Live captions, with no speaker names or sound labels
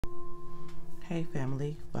Hey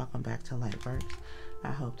family, welcome back to Lightworks.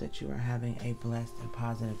 I hope that you are having a blessed and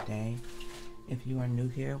positive day. If you are new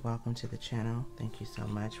here, welcome to the channel. Thank you so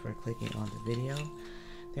much for clicking on the video.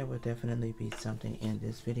 There will definitely be something in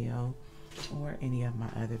this video or any of my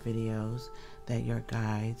other videos that your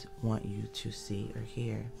guides want you to see or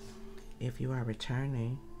hear. If you are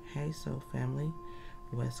returning, hey soul family,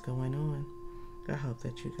 what's going on? I hope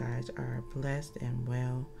that you guys are blessed and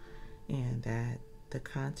well and that the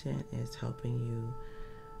content is helping you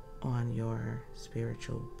on your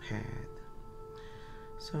spiritual path.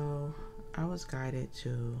 So I was guided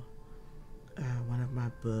to one of my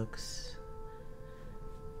books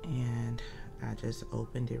and I just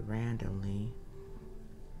opened it randomly,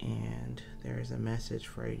 and there's a message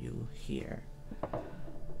for you here.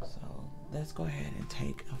 So let's go ahead and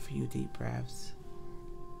take a few deep breaths.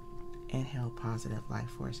 Inhale positive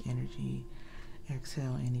life force energy.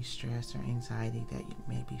 Exhale any stress or anxiety that you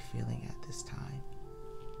may be feeling at this time.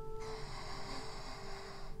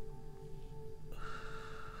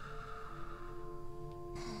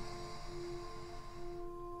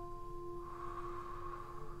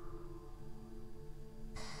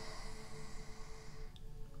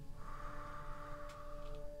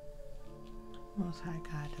 Most High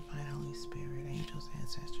God, Divine Holy Spirit, angels,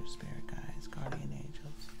 ancestors, spirit guides, guardian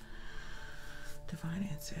angels, divine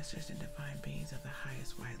ancestors and divine beings of the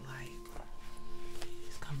highest white light,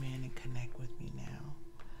 please come in and connect with me now.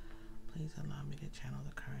 Please allow me to channel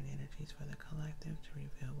the current energies for the collective to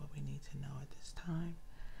reveal what we need to know at this time.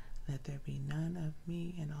 Let there be none of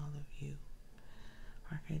me and all of you.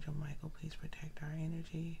 Archangel Michael, please protect our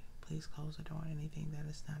energy. Please close the door on anything that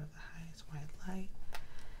is not of the highest white light.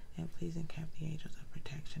 And please encamp the angels of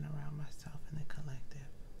protection around myself and the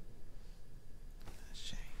collective.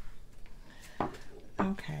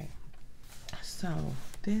 Okay, so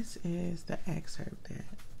this is the excerpt that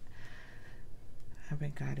I've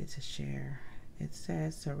been guided to share. It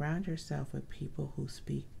says, surround yourself with people who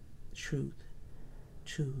speak truth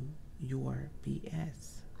to your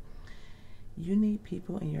BS. You need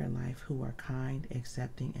people in your life who are kind,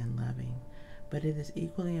 accepting, and loving, but it is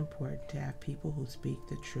equally important to have people who speak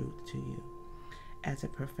the truth to you. As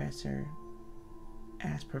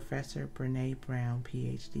Professor Brene Brown,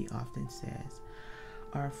 PhD, often says,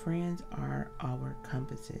 our friends are our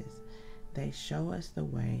compasses. They show us the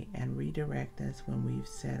way and redirect us when we've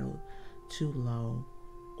settled too low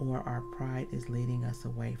or our pride is leading us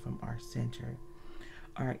away from our center.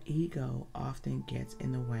 Our ego often gets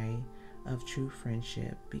in the way of true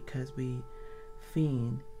friendship because we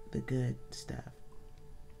fiend the good stuff,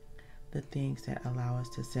 the things that allow us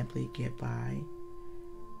to simply get by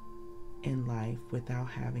in life without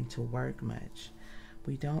having to work much.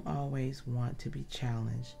 We don't always want to be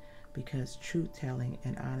challenged because truth-telling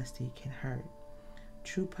and honesty can hurt.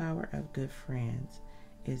 True power of good friends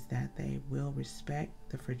is that they will respect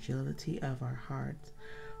the fragility of our hearts,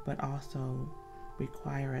 but also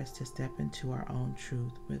require us to step into our own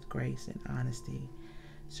truth with grace and honesty.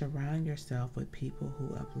 Surround yourself with people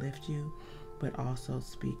who uplift you, but also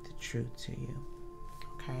speak the truth to you.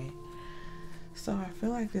 Okay? So I feel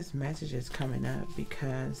like this message is coming up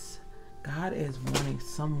because God is wanting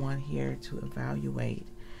someone here to evaluate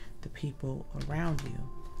the people around you.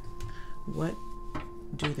 What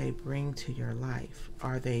do they bring to your life?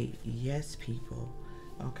 Are they yes people?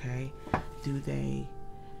 Okay? Do they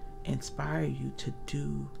inspire you to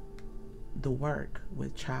do the work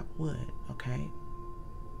with chopped wood? Okay?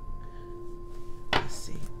 Let's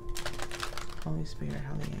see. Holy Spirit,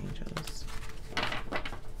 Holy Angels.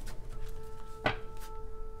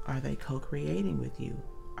 Are they co-creating with you?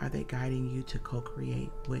 Are they guiding you to co-create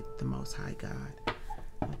with the Most High God?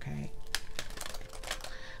 Okay.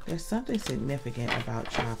 There's something significant about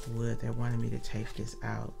chopped wood that wanted me to take this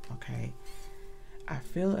out. Okay. I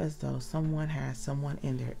feel as though someone has someone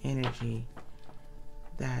in their energy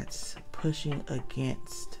that's pushing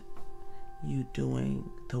against you doing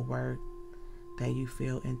the work that you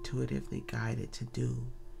feel intuitively guided to do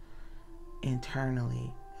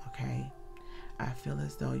internally. Okay. I feel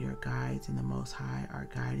as though your guides in the Most High are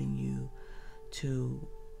guiding you to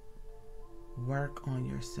work on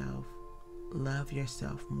yourself, love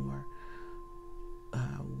yourself more,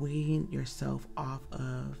 wean yourself off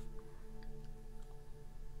of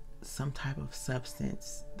some type of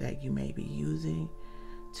substance that you may be using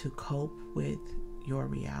to cope with your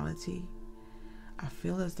reality. I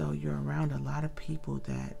feel as though you're around a lot of people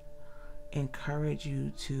that encourage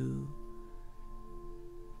you to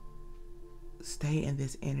stay in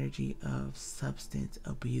this energy of substance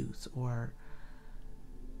abuse or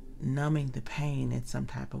numbing the pain in some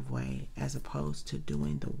type of way, as opposed to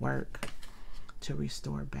doing the work to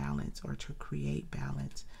restore balance or to create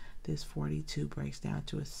balance. This 42 breaks down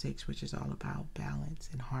to a 6, which is all about balance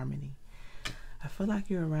and harmony. I feel like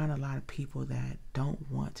you're around a lot of people that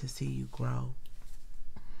don't want to see you grow.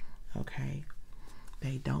 Okay?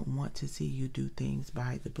 They don't want to see you do things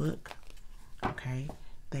by the book. Okay?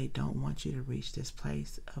 They don't want you to reach this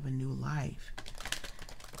place of a new life.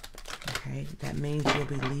 Okay? That means you'll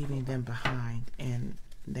be leaving them behind, and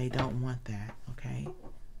they don't want that. Okay?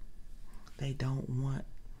 They don't want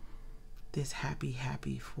this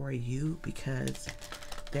happy for you because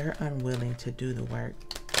they're unwilling to do the work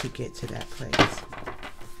to get to that place.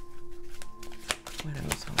 What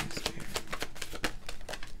else, Holy Spirit?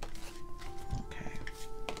 Okay.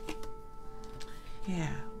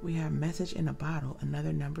 Yeah, we have message in a bottle,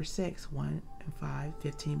 another number 6. 1 and 5,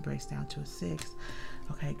 15 breaks down to a 6.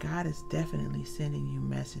 Okay, God is definitely sending you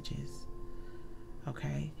messages.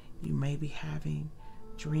 Okay, you may be having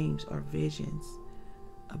dreams or visions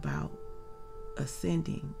about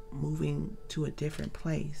ascending, moving to a different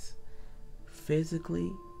place,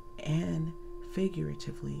 physically and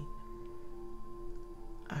figuratively.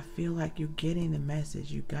 I feel like you're getting the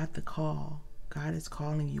message. You got the call. God is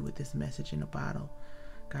calling you with this message in a bottle.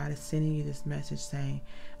 God is sending you this message saying,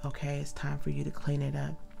 okay, it's time for you to clean it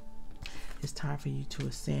up. It's time for you to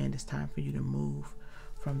ascend. It's time for you to move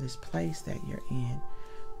from this place that you're in.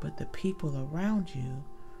 But the people around you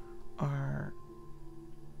are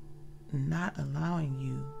not allowing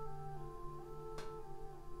you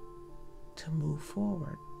to move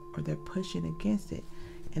forward, or they're pushing against it,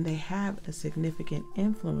 and they have a significant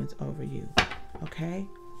influence over you. Okay?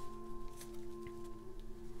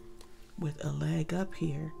 With a leg up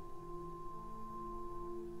here,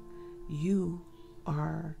 you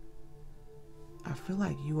are, I feel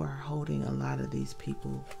like you are holding a lot of these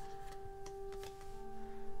people.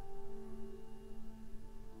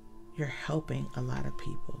 You're helping a lot of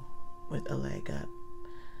people with a leg up.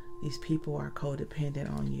 These people are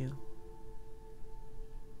codependent on you.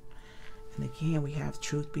 And again, we have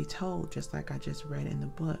truth be told, just like I just read in the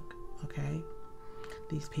book, okay?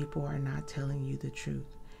 These people are not telling you the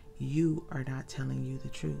truth. You are not telling you the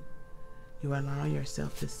truth. You allow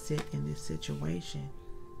yourself to sit in this situation.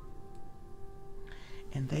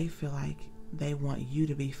 And they feel like they want you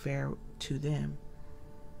to be fair to them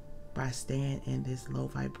by staying in this low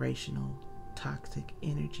vibrational, toxic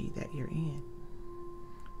energy that you're in.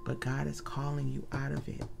 But God is calling you out of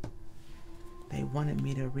it. They wanted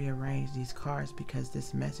me to rearrange these cards because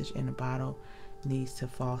this message in the bottle needs to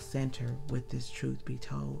fall center with this truth be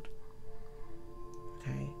told.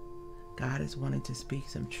 Okay? God is wanting to speak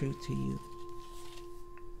some truth to you.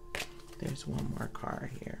 There's one more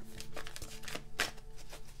card here.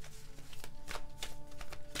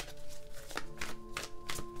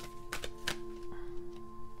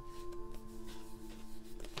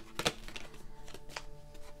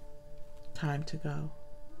 Time to go.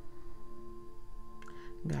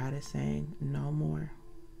 God is saying, no more.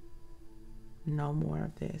 No more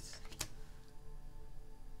of this.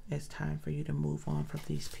 It's time for you to move on from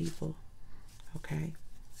these people. Okay?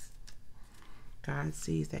 God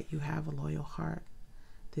sees that you have a loyal heart.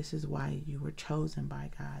 This is why you were chosen by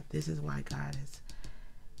God. This is why God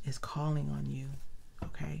is calling on you.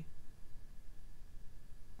 Okay?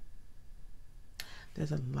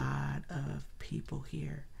 There's a lot of people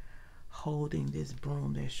here holding this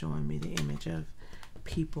broom. They're showing me the image of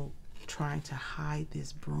people trying to hide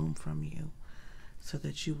this broom from you so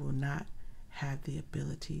that you will not have the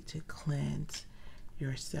ability to cleanse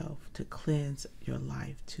yourself, to cleanse your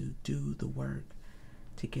life, to do the work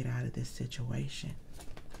to get out of this situation.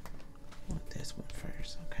 I want this one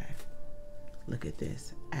first, okay? Look at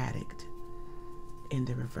this, addict in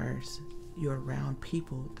the reverse. You're around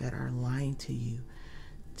people that are lying to you,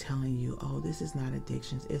 telling you, oh, this is not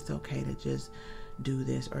addictions. It's okay to just do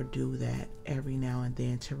this or do that every now and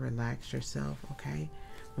then to relax yourself, okay?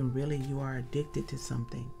 When really you are addicted to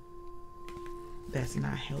something that's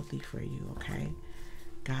not healthy for you, okay?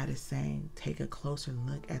 God is saying, take a closer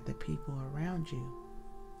look at the people around you.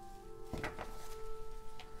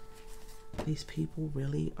 These people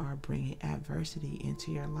really are bringing adversity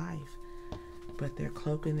into your life, but they're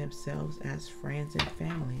cloaking themselves as friends and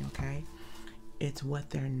family, okay? It's what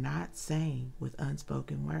they're not saying with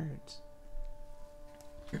unspoken words.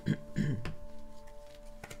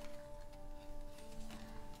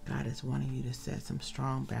 God is wanting you to set some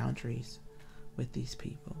strong boundaries with these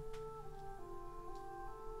people.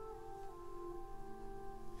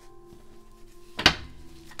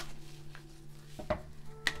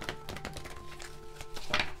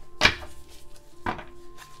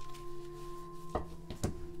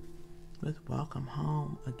 With welcome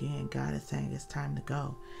home, again, God is saying saying it's time to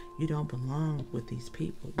go. You don't belong with these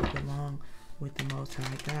people. You belong with the Most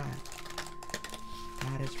High God.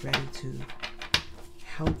 God is ready to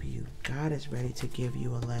help you. God is ready to give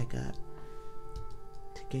you a leg up,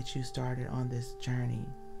 to get you started on this journey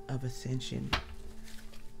of ascension.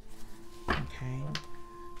 Okay?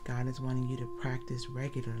 God is wanting you to practice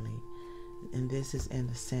regularly. And this is in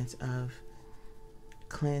the sense of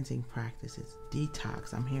cleansing practices,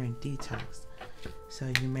 detox. I'm hearing detox.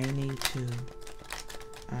 So you may need to,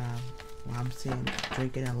 well, I'm seeing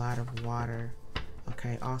drinking a lot of water.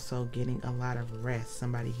 Okay, also getting a lot of rest.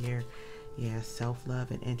 Somebody here, yeah, self-love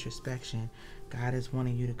and introspection. God is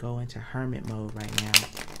wanting you to go into hermit mode right now.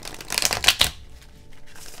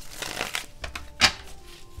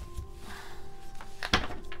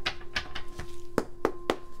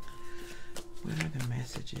 What are the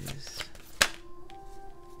messages?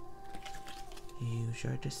 Use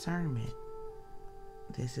your discernment.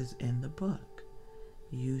 This is in the book.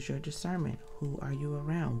 Use your discernment. Who are you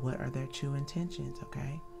around? What are their true intentions,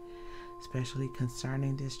 okay? Especially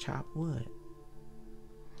concerning this chopped wood.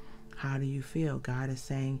 How do you feel? God is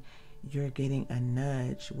saying you're getting a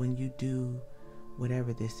nudge when you do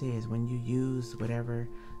whatever this is, when you use whatever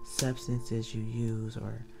substances you use,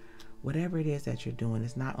 or whatever it is that you're doing.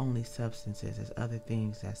 It's not only substances, it's other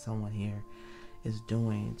things that someone here is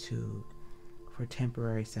doing for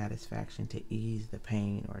temporary satisfaction, to ease the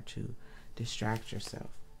pain or to distract yourself.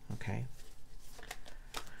 Okay?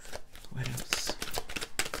 What else?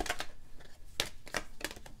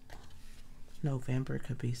 November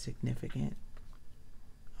could be significant.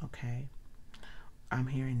 Okay? I'm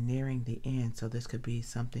hearing nearing the end, so this could be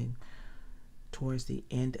something towards the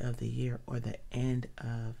end of the year or the end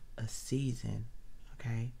of a season.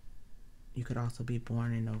 Okay? You could also be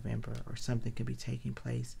born in November, or something could be taking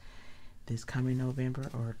place this coming November,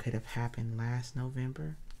 or it could have happened last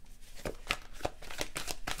November.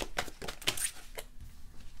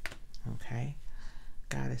 Okay?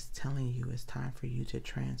 God is telling you it's time for you to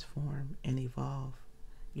transform and evolve.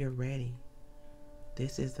 You're ready.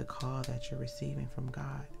 This is the call that you're receiving from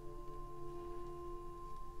God.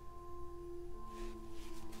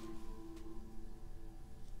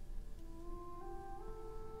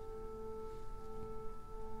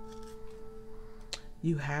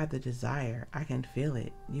 You have the desire. I can feel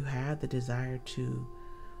it. You have the desire to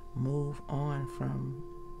move on from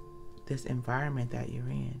this environment that you're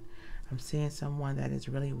in. I'm seeing someone that is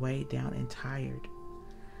really weighed down and tired.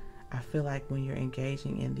 I feel like when you're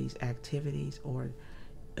engaging in these activities or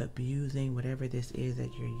abusing whatever this is that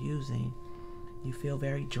you're using, you feel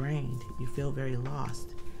very drained. You feel very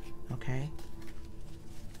lost. Okay?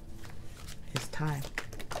 It's time.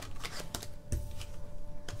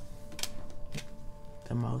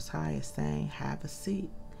 The Most High is saying, have a seat.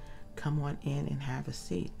 Come on in and have a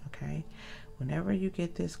seat, okay? Whenever you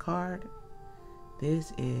get this card,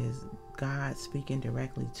 this is God speaking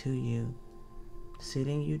directly to you,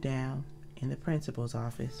 sitting you down in the principal's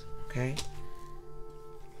office, okay?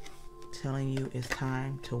 Telling you it's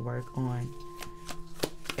time to work on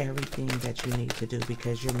everything that you need to do,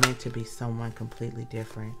 because you're meant to be someone completely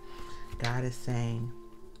different. God is saying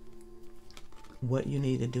what you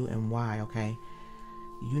need to do and why, okay?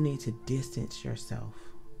 You need to distance yourself.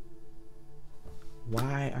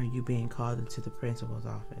 Why are you being called into the principal's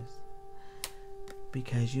office?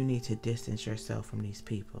 Because you need to distance yourself from these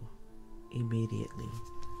people immediately.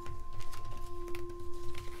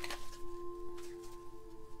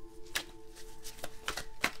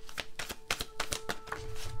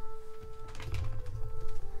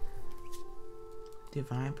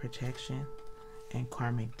 Divine protection and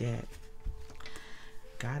karmic debt.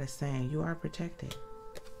 God is saying you are protected.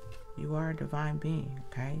 You are a divine being,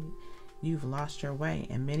 okay? You've lost your way,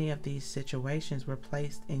 and many of these situations were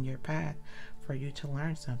placed in your path for you to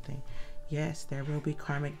learn something. Yes, there will be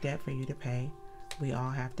karmic debt for you to pay. We all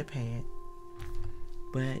have to pay it.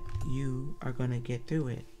 But you are going to get through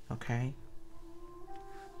it, okay?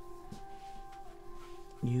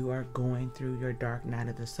 You are going through your dark night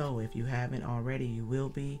of the soul. If you haven't already, you will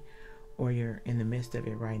be, or you're in the midst of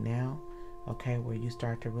it right now, okay, where you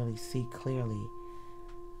start to really see clearly.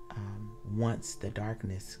 Once the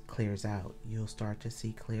darkness clears out, you'll start to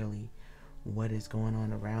see clearly what is going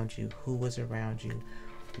on around you, who was around you,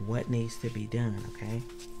 what needs to be done, okay?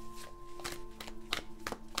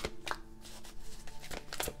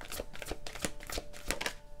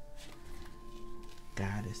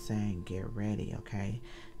 God is saying, get ready, okay?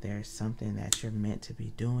 There's something that you're meant to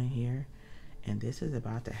be doing here, and this is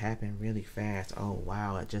about to happen really fast. Oh,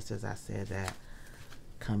 wow. Just as I said that,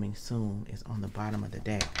 coming soon is on the bottom of the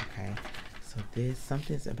deck, okay? So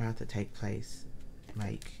something's about to take place,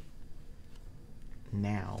 like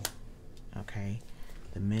now. Okay?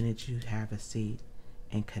 The minute you have a seat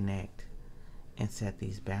and connect and set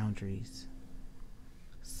these boundaries,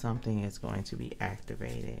 something is going to be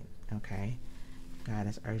activated. Okay? God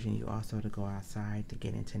is urging you also to go outside, to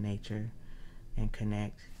get into nature and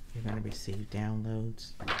connect. You're going to receive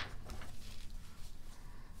downloads.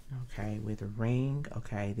 Okay, with a ring,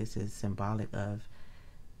 okay, this is symbolic of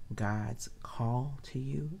God's call to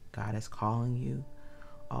you. God is calling you.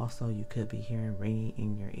 Also, you could be hearing ringing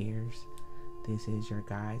in your ears. This is your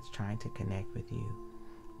guides trying to connect with you,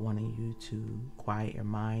 wanting you to quiet your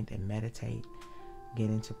mind and meditate, get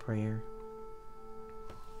into prayer.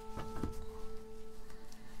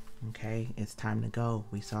 Okay, it's time to go.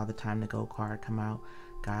 We saw the time to go card come out.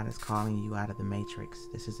 God is calling you out of the matrix.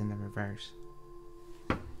 This is in the reverse.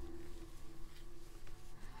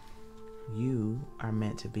 You are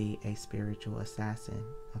meant to be a spiritual assassin,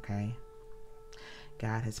 okay?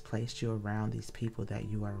 God has placed you around these people that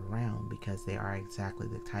you are around because they are exactly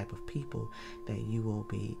the type of people that you will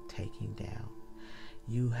be taking down.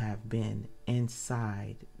 You have been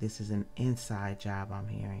inside. This is an inside job I'm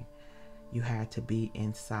hearing. You had to be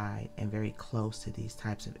inside and very close to these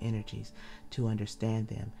types of energies to understand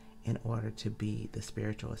them in order to be the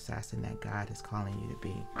spiritual assassin that God is calling you to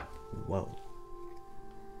be. Whoa.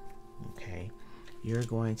 Okay, you're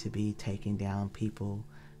going to be taking down people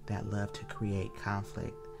that love to create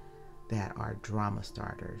conflict, that are drama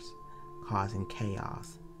starters, causing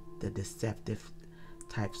chaos, the deceptive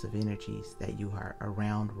types of energies that you are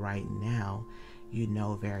around right now, you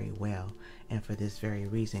know very well. And for this very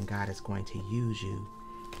reason, God is going to use you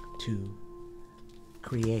to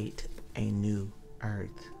create a new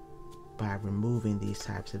earth by removing these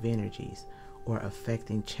types of energies or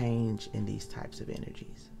affecting change in these types of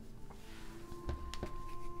energies.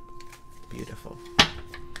 Beautiful.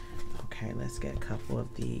 Okay, let's get a couple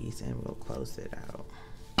of these and we'll close it out.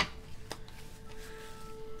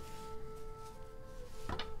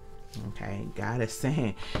 Okay, God is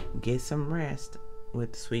saying get some rest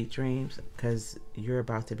with sweet dreams because you're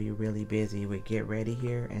about to be really busy with get ready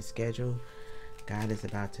here and schedule. God is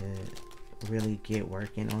about to really get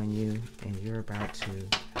working on you and you're about to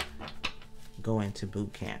go into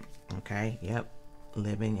boot camp. Okay, yep,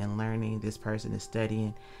 living and learning. This person is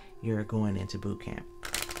studying. You're going into boot camp.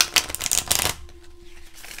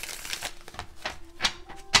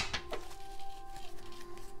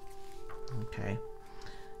 Okay.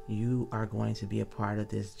 You are going to be a part of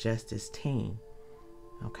this justice team.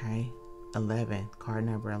 Okay. 11, card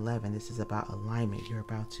number 11. This is about alignment. You're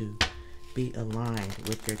about to be aligned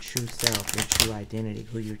with your true self, your true identity,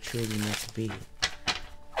 who you're truly meant to be.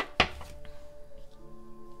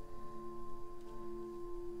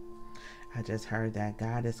 I just heard that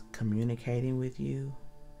God is communicating with you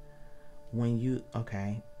when you,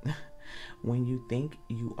 okay, when you think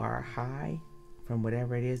you are high from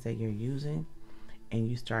whatever it is that you're using and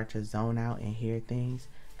you start to zone out and hear things,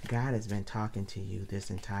 God has been talking to you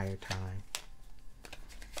this entire time.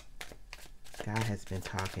 God has been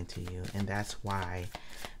talking to you, and that's why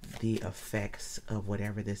the effects of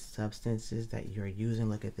whatever this substance is that you're using,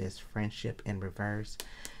 look at this, friendship in reverse.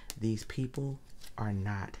 These people are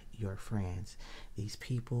not your friends. These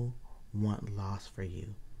people want loss for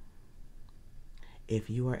you. If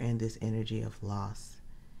you are in this energy of loss,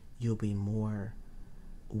 you'll be more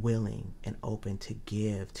willing and open to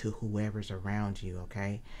give to whoever's around you,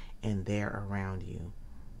 okay? And they're around you.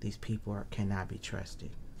 These people cannot be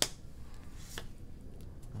trusted.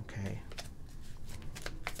 Okay.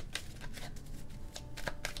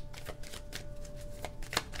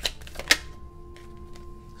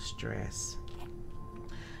 Stress.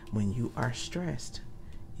 When you are stressed,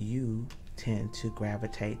 you tend to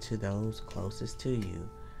gravitate to those closest to you.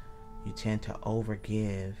 You tend to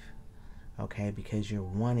overgive, okay, because you're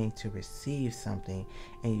wanting to receive something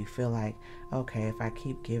and you feel like, okay, if I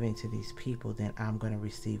keep giving to these people, then I'm going to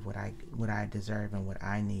receive what I deserve and what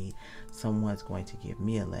I need. Someone's going to give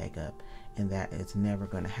me a leg up, and that it's never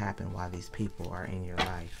going to happen while these people are in your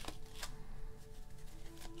life.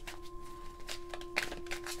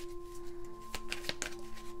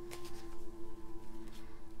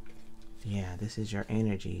 Yeah, this is your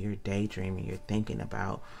energy. You're daydreaming. You're thinking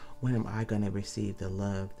about, when am I going to receive the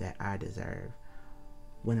love that I deserve?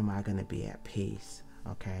 When am I going to be at peace?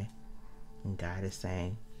 Okay? And God is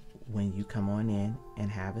saying, when you come on in and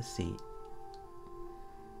have a seat,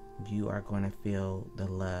 you are going to feel the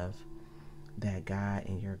love that God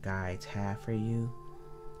and your guides have for you.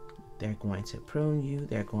 They're going to prune you.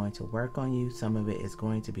 They're going to work on you. Some of it is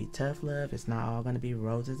going to be tough love. It's not all going to be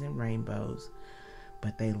roses and rainbows.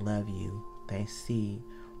 But they love you. They see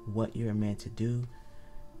what you're meant to do.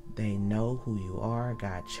 They know who you are.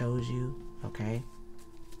 God chose you. Okay.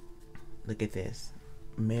 Look at this.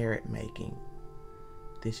 Merit making.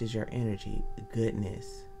 This is your energy.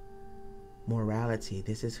 Goodness. Morality.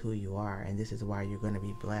 This is who you are. And this is why you're going to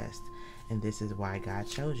be blessed. And this is why God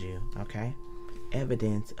chose you. Okay.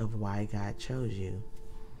 Evidence of why God chose you.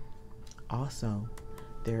 Also,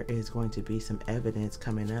 there is going to be some evidence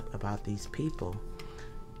coming up about these people.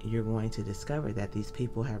 You're going to discover that these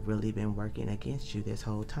people have really been working against you this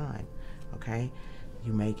whole time. Okay.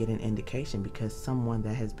 You may get an indication because someone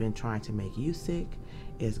that has been trying to make you sick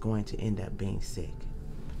is going to end up being sick.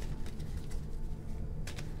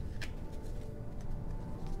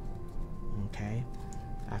 Okay.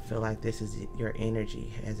 I feel like this is your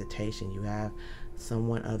energy, hesitation. You have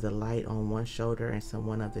someone of the light on one shoulder and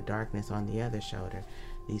someone of the darkness on the other shoulder.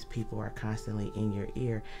 These people are constantly in your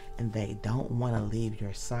ear and they don't want to leave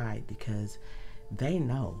your side because they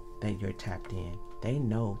know that you're tapped in. They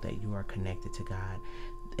know that you are connected to God.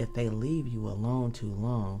 If they leave you alone too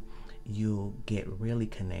long, you'll get really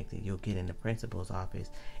connected. You'll get in the principal's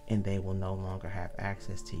office and they will no longer have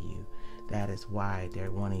access to you. That is why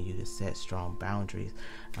they're wanting you to set strong boundaries.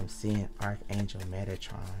 I'm seeing Archangel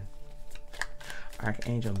Metatron.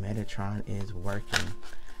 Archangel Metatron is working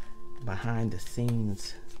behind the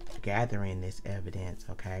scenes, gathering this evidence,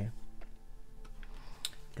 okay?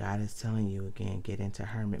 God is telling you again, get into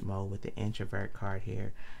hermit mode with the introvert card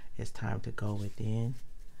here. It's time to go within,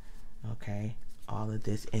 okay? All of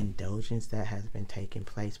this indulgence that has been taking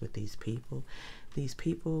place with these people,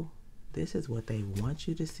 this is what they want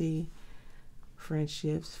you to see.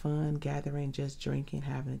 Friendships, fun, gathering, just drinking,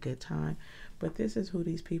 having a good time. But this is who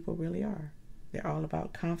these people really are. They're all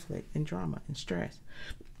about conflict and drama and stress.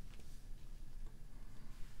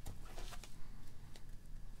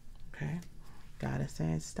 Okay? God is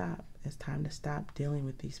saying stop. It's time to stop dealing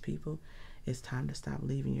with these people. It's time to stop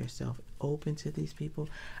leaving yourself open to these people.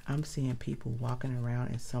 I'm seeing people walking around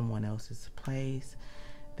in someone else's place.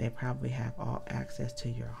 They probably have all access to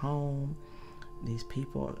your home. These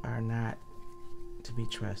people are not to be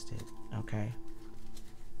trusted, okay?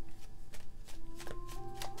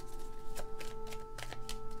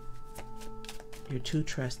 You're too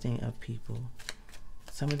trusting of people.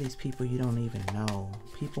 Some of these people you don't even know.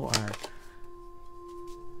 People are,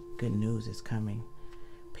 good news is coming.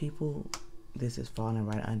 People, this is falling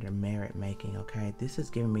right under merit making, okay? This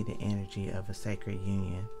is giving me the energy of a sacred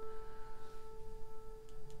union.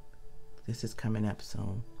 This is coming up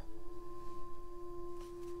soon.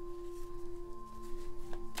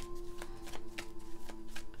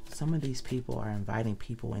 Some of these people are inviting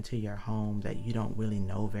people into your home that you don't really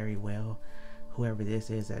know very well. Whoever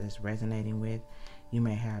this is that is resonating with, you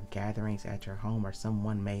may have gatherings at your home, or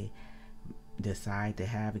someone may decide to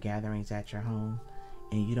have gatherings at your home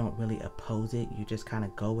and you don't really oppose it. You just kind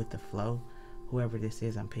of go with the flow. Whoever this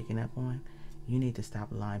is I'm picking up on, you need to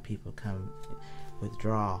stop allowing people come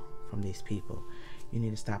withdraw from these people. You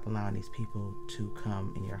need to stop allowing these people to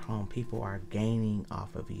come in your home. People are gaining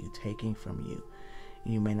off of you, taking from you.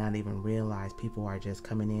 You may not even realize people are just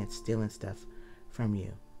coming in, stealing stuff from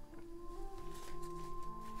you.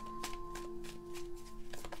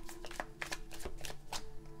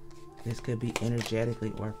 This could be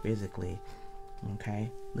energetically or physically. Okay?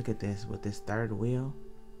 Look at this with this third wheel.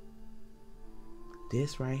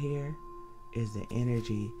 This right here is the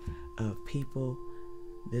energy of people.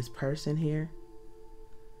 This person here,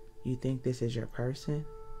 you think this is your person?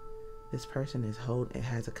 This person is it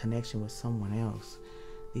has a connection with someone else.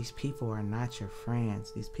 These people are not your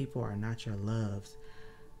friends. These people are not your loves.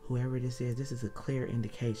 Whoever this is a clear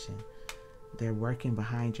indication. They're working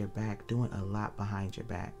behind your back, doing a lot behind your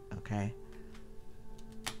back, okay?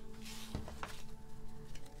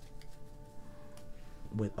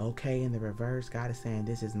 With okay in the reverse, God is saying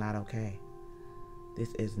this is not okay.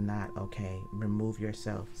 This is not okay. Remove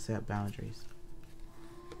yourself. Set boundaries.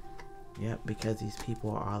 Yep, because these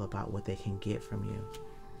people are all about what they can get from you.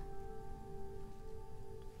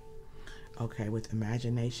 Okay, with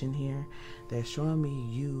imagination here, they're showing me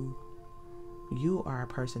you are a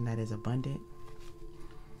person that is abundant.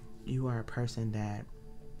 You are a person that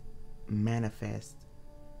manifests.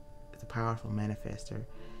 It's a powerful manifester.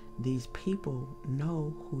 These people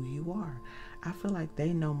know who you are. I feel like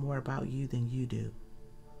they know more about you than you do.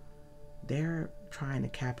 They're trying to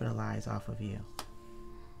capitalize off of you.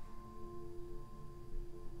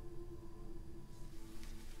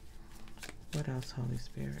 What else, Holy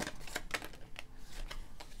Spirit?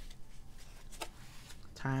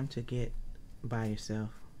 Time to get by yourself.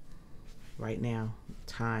 Right now,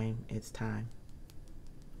 it's time.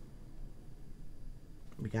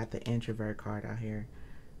 We got the introvert card out here.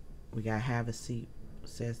 We got have a seat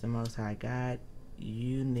says the Most High God,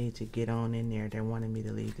 you need to get on in there. They're wanting me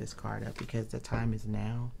to leave this card up because the time is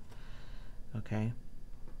now. Okay?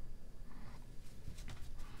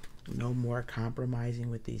 No more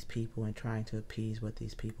compromising with these people and trying to appease what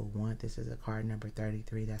these people want. This is a card number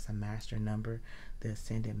 33. That's a master number. The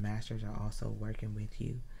Ascended Masters are also working with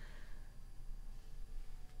you.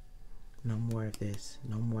 No more of this.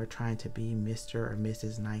 No more trying to be Mr. or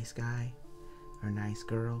Mrs. Nice Guy or Nice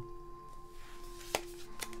Girl.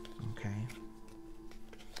 Okay.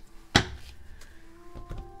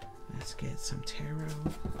 Let's get some tarot.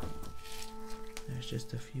 There's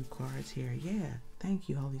just a few cards here. Yeah, thank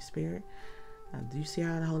you, Holy Spirit. Do you see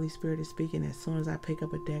how the Holy Spirit is speaking? As soon as I pick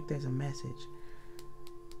up a deck, there's a message.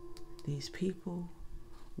 These people,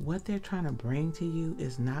 what they're trying to bring to you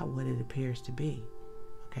is not what it appears to be.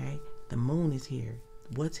 Okay? The moon is here.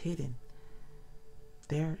 What's hidden?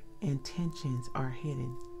 Their intentions are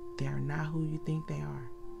hidden. They are not who you think they are.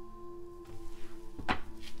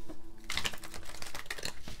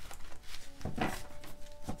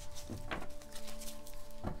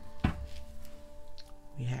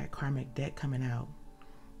 We had karmic debt coming out.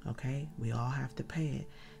 Okay? We all have to pay it.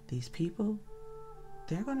 These people,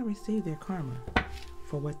 they're going to receive their karma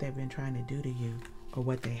for what they've been trying to do to you or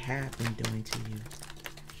what they have been doing to you.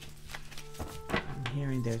 I'm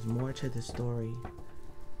hearing there's more to the story.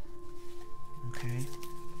 Okay?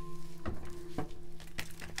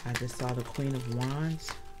 I just saw the Queen of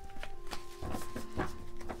Wands.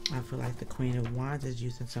 I feel like the Queen of Wands is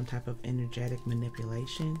using some type of energetic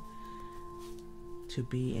manipulation to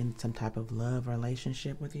be in some type of love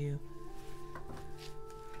relationship with you.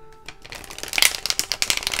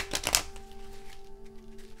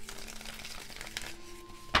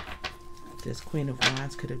 This Queen of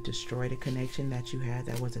Wands could have destroyed a connection that you had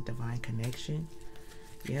that was a divine connection.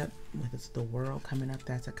 Yep, with the World coming up,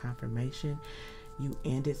 that's a confirmation. You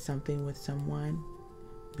ended something with someone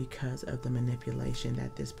because of the manipulation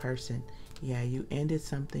that this person, yeah, you ended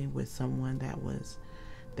something with someone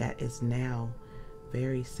that is now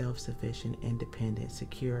very self-sufficient, independent,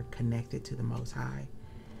 secure, connected to the Most High.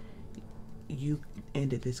 You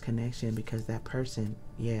ended this connection because that person,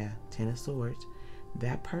 yeah, Ten of Swords,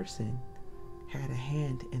 that person had a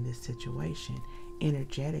hand in this situation.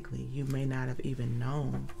 Energetically, you may not have even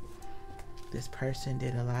known. This person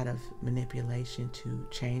did a lot of manipulation to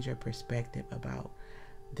change your perspective about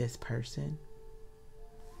this person.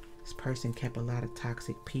 This person kept a lot of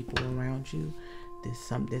toxic people around you.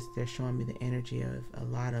 They're showing me the energy of a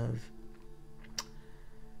lot of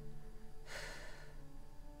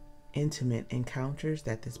intimate encounters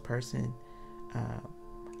that this person,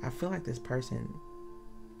 I feel like this person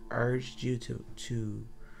urged you to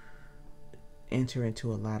enter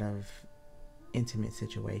into a lot of intimate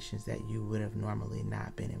situations that you would have normally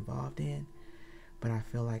not been involved in. But I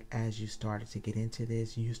feel like as you started to get into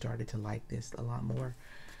this, you started to like this a lot more.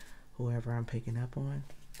 Whoever I'm picking up on.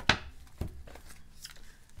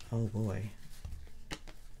 Oh boy.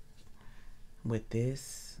 With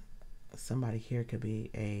this, somebody here could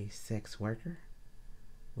be a sex worker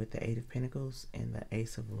with the Eight of Pentacles and the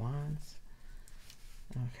Ace of Wands.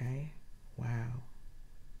 Okay. Wow.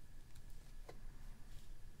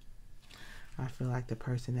 I feel like the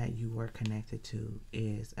person that you were connected to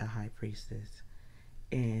is a High Priestess.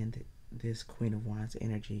 And this Queen of Wands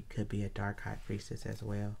energy could be a dark High Priestess as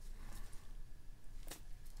well.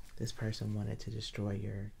 This person wanted to destroy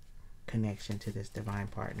your connection to this divine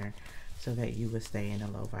partner so that you would stay in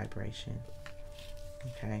a low vibration.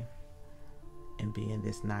 Okay? And be in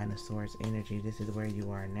this Nine of Swords energy. This is where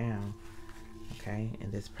you are now. Okay?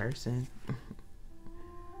 And this person,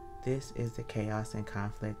 this is the chaos and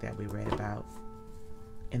conflict that we read about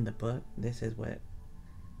in the book. This is what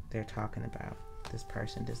they're talking about. This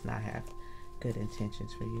person does not have good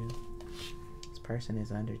intentions for you. This person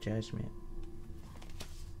is under judgment.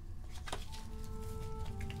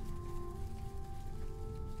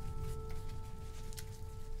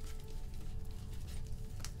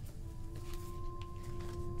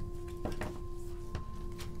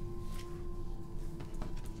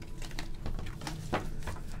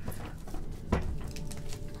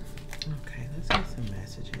 Okay, let's get some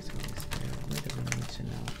messages, Holy Spirit. What do we need to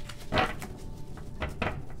know?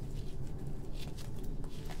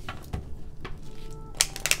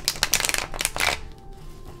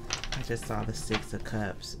 I just saw the Six of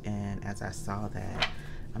Cups, and as I saw that,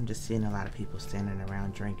 I'm just seeing a lot of people standing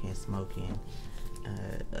around drinking, smoking,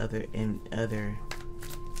 other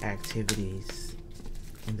activities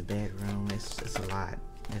in the bedroom. It's a lot.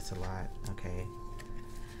 It's a lot. Okay.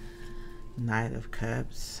 Knight of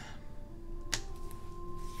Cups.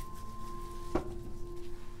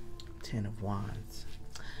 Ten of Wands.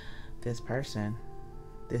 This person,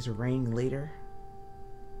 this ring leader,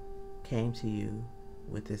 came to you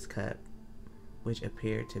with this cup, which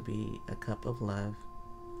appeared to be a cup of love,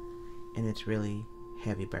 and it's really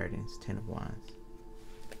heavy burdens. Ten of Wands.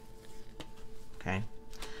 Okay?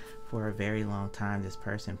 For a very long time, this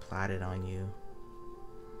person plotted on you.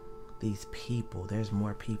 These people, there's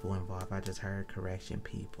more people involved. I just heard correction,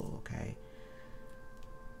 people, okay?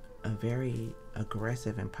 A very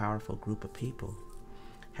aggressive and powerful group of people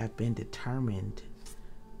have been determined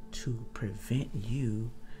to prevent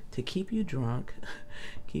you, to keep you drunk,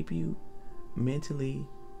 keep you mentally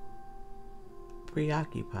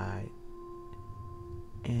preoccupied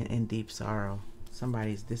and in deep sorrow.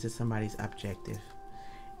 This is somebody's objective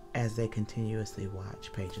as they continuously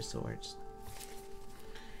watch Page of Swords,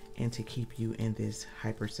 and to keep you in this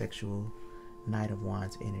hypersexual Knight of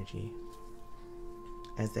Wands energy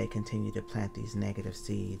as they continue to plant these negative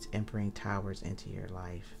seeds and bring towers into your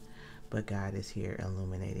life. But God is here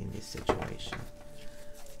illuminating this situation.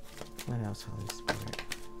 What else, Holy Spirit?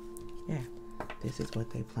 Yeah, this is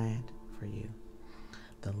what they planned for you.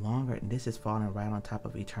 The longer, this is falling right on top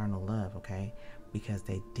of eternal love, okay? Because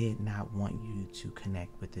they did not want you to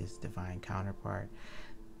connect with this divine counterpart,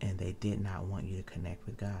 and they did not want you to connect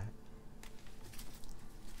with God.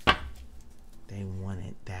 They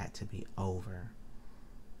wanted that to be over.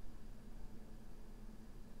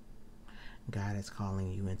 God is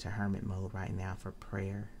calling you into hermit mode right now for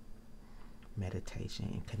prayer, meditation,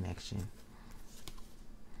 and connection.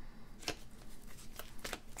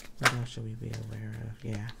 What else should we be aware of?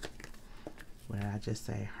 Yeah. What did I just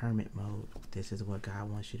say? Hermit mode. This is what God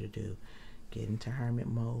wants you to do. Get into hermit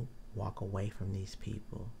mode. Walk away from these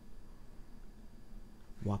people.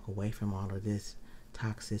 Walk away from all of this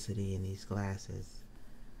toxicity in these glasses.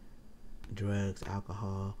 Drugs,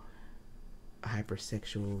 alcohol,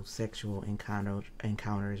 hypersexual, sexual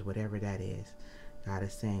encounters, whatever that is. God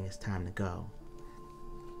is saying it's time to go.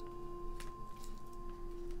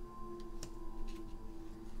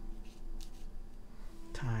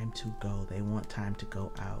 Time to go. They want time to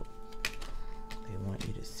go out. They want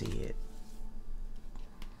you to see it.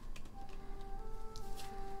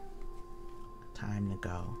 Time to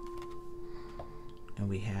go. And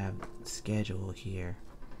we have schedule here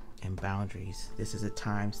and boundaries. This is a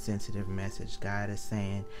time-sensitive message. God is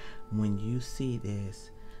saying, when you see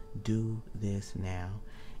this, do this now.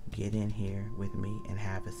 Get in here with me and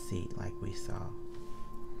have a seat like we saw.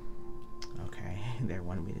 Okay, they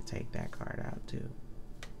wanted me to take that card out too.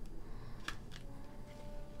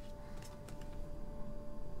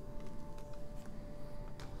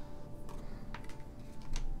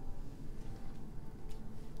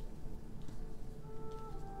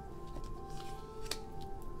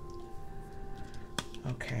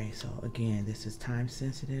 Okay, so again, this is time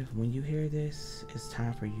sensitive. When you hear this, it's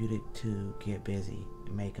time for you to get busy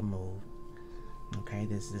and make a move. Okay,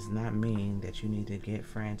 this does not mean that you need to get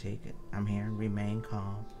frantic. I'm here, remain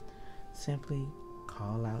calm. Simply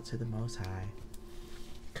call out to the Most High.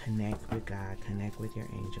 Connect with God, connect with your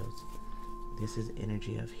angels. This is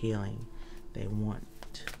energy of healing. They want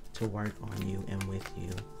to work on you and with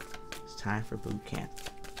you. It's time for boot camp.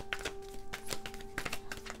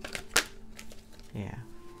 Yeah,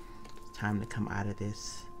 it's time to come out of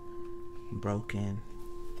this broken,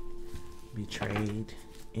 betrayed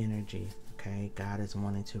energy. Okay, God is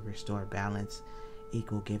wanting to restore balance,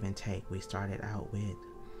 equal give and take. We started out with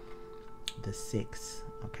the 6.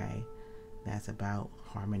 Okay, that's about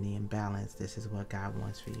harmony and balance. This is what God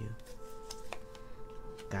wants for you.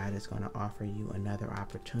 God is going to offer you another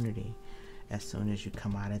opportunity as soon as you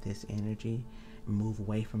come out of this energy, move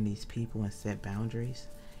away from these people and set boundaries.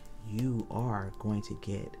 You are going to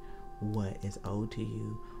get what is owed to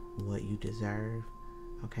you, what you deserve.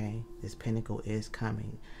 Okay, this pinnacle is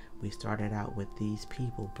coming. We started out with these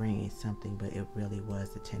people bringing something, but it really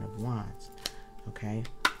was the 10 of Wands. Okay,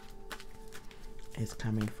 it's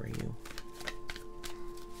coming for you.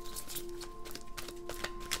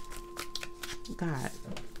 God,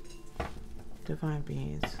 divine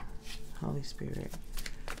beings, Holy Spirit,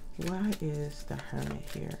 why is the Hermit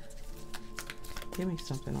here? Give me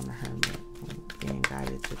something on the Hermit. I'm being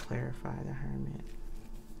guided to clarify the Hermit.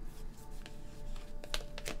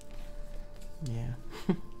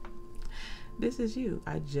 Yeah. This is you.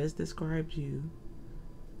 I just described you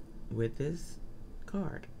with this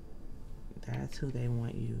card. That's who they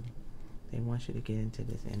want you. They want you to get into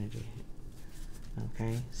this energy.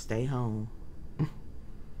 Okay? Stay home.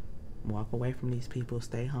 Walk away from these people.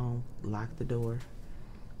 Stay home. Lock the door.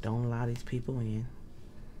 Don't allow these people in.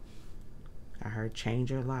 I heard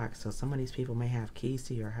change your locks. So some of these people may have keys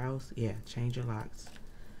to your house. Yeah, change your locks.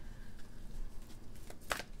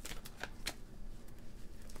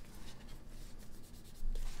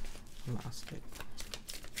 lost it.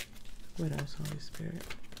 What else, Holy Spirit?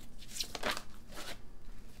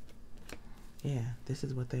 Yeah, this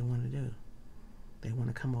is what they want to do. They want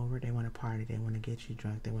to come over, they want to party, they want to get you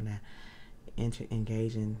drunk, they want to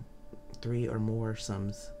engage in 3 or more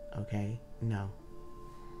sums, okay? No.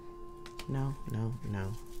 No, no,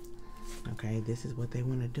 no. Okay, this is what they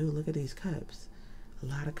want to do. Look at these cups. A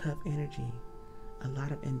lot of cup energy. A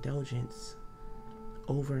lot of indulgence.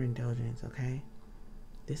 Overindulgence, okay?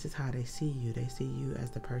 This is how they see you. They see you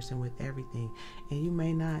as the person with everything. And you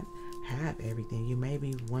may not have everything. You may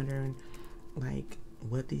be wondering, like,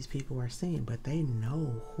 what these people are seeing. But they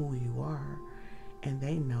know who you are. And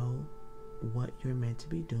they know what you're meant to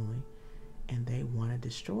be doing. And they want to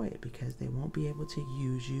destroy it because they won't be able to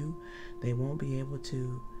use you. They won't be able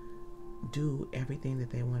to do everything that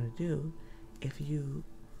they want to do if you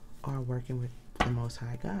are working with the Most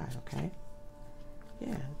High God, okay?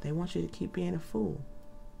 Yeah, they want you to keep being a fool.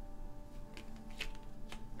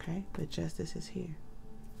 Okay, but justice is here.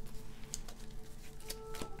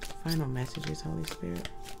 Final messages, Holy Spirit.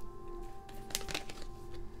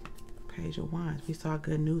 Page of Wands. We saw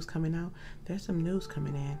good news coming out. There's some news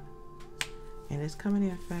coming in. And it's coming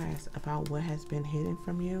in fast about what has been hidden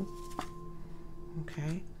from you.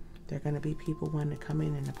 Okay? There are going to be people wanting to come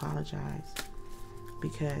in and apologize.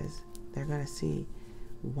 Because they're going to see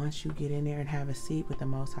once you get in there and have a seat with the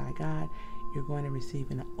Most High God, you're going to receive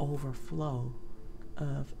an overflow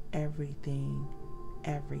of everything,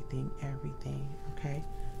 everything, everything. Okay?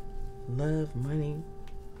 Love, money,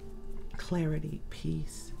 clarity,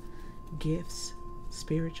 peace, gifts,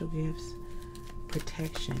 spiritual gifts,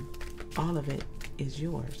 protection. All of it is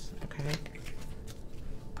yours, okay?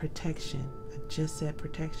 Protection. I just said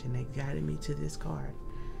protection. They guided me to this card.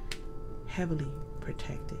 Heavily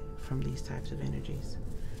protected from these types of energies.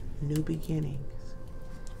 New beginnings.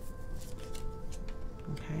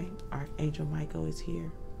 Okay? Archangel Michael is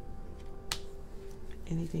here.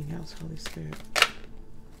 Anything else, Holy Spirit?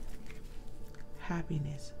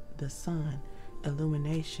 Happiness. The sun.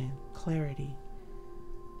 Illumination. Clarity.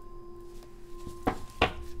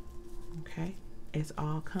 Okay, it's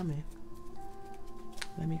all coming.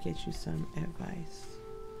 Let me get you some advice.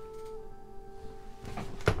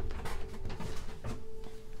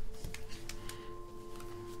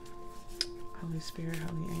 Holy Spirit,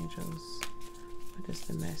 Holy Angels, what is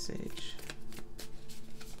the message?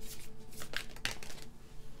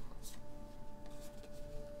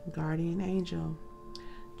 Guardian Angel,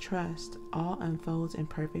 trust, all unfolds in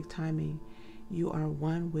perfect timing. You are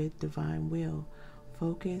one with divine will.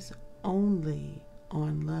 Focus only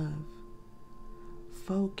on love.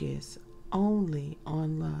 Focus only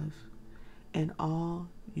on love, and all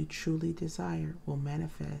you truly desire will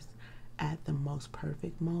manifest at the most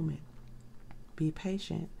perfect moment. Be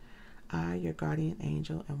patient. I, your guardian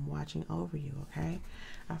angel, am watching over you, okay?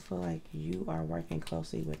 I feel like you are working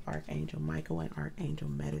closely with Archangel Michael and Archangel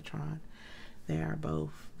Metatron. They are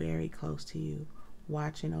both very close to you,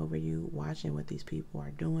 watching over you, watching what these people are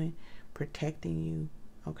doing, protecting you.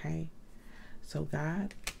 Okay, so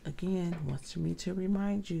God, again, wants me to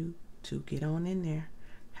remind you to get on in there,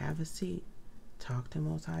 have a seat, talk to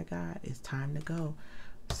Most High God. It's time to go.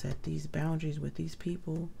 Set these boundaries with these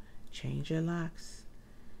people. Change your locks.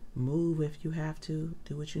 Move if you have to.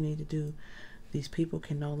 Do what you need to do. These people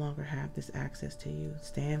can no longer have this access to you.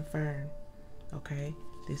 Stand firm. Okay,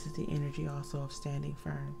 this is the energy also of standing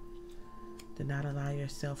firm. Do not allow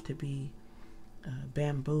yourself to be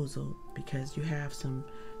bamboozled, because you have some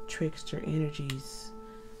trickster energies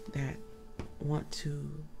that want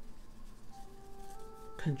to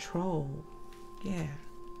control. Yeah,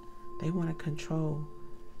 they want to control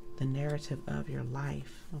the narrative of your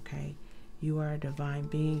life. Okay, you are a divine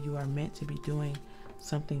being. You are meant to be doing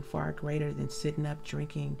something far greater than sitting up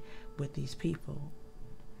drinking with these people.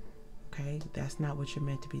 Okay, that's not what you're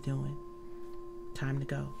meant to be doing. Time to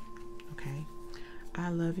go. Okay, I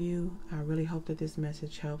love you. I really hope that this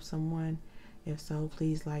message helps someone. If so,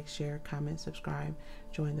 please like, share, comment, subscribe,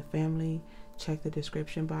 join the family. Check the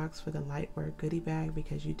description box for the Lightwork goodie bag,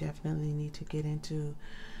 because you definitely need to get into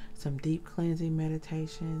some deep cleansing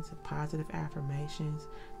meditations, positive affirmations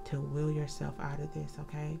to will yourself out of this,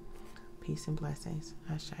 okay? Peace and blessings.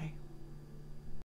 Ashe.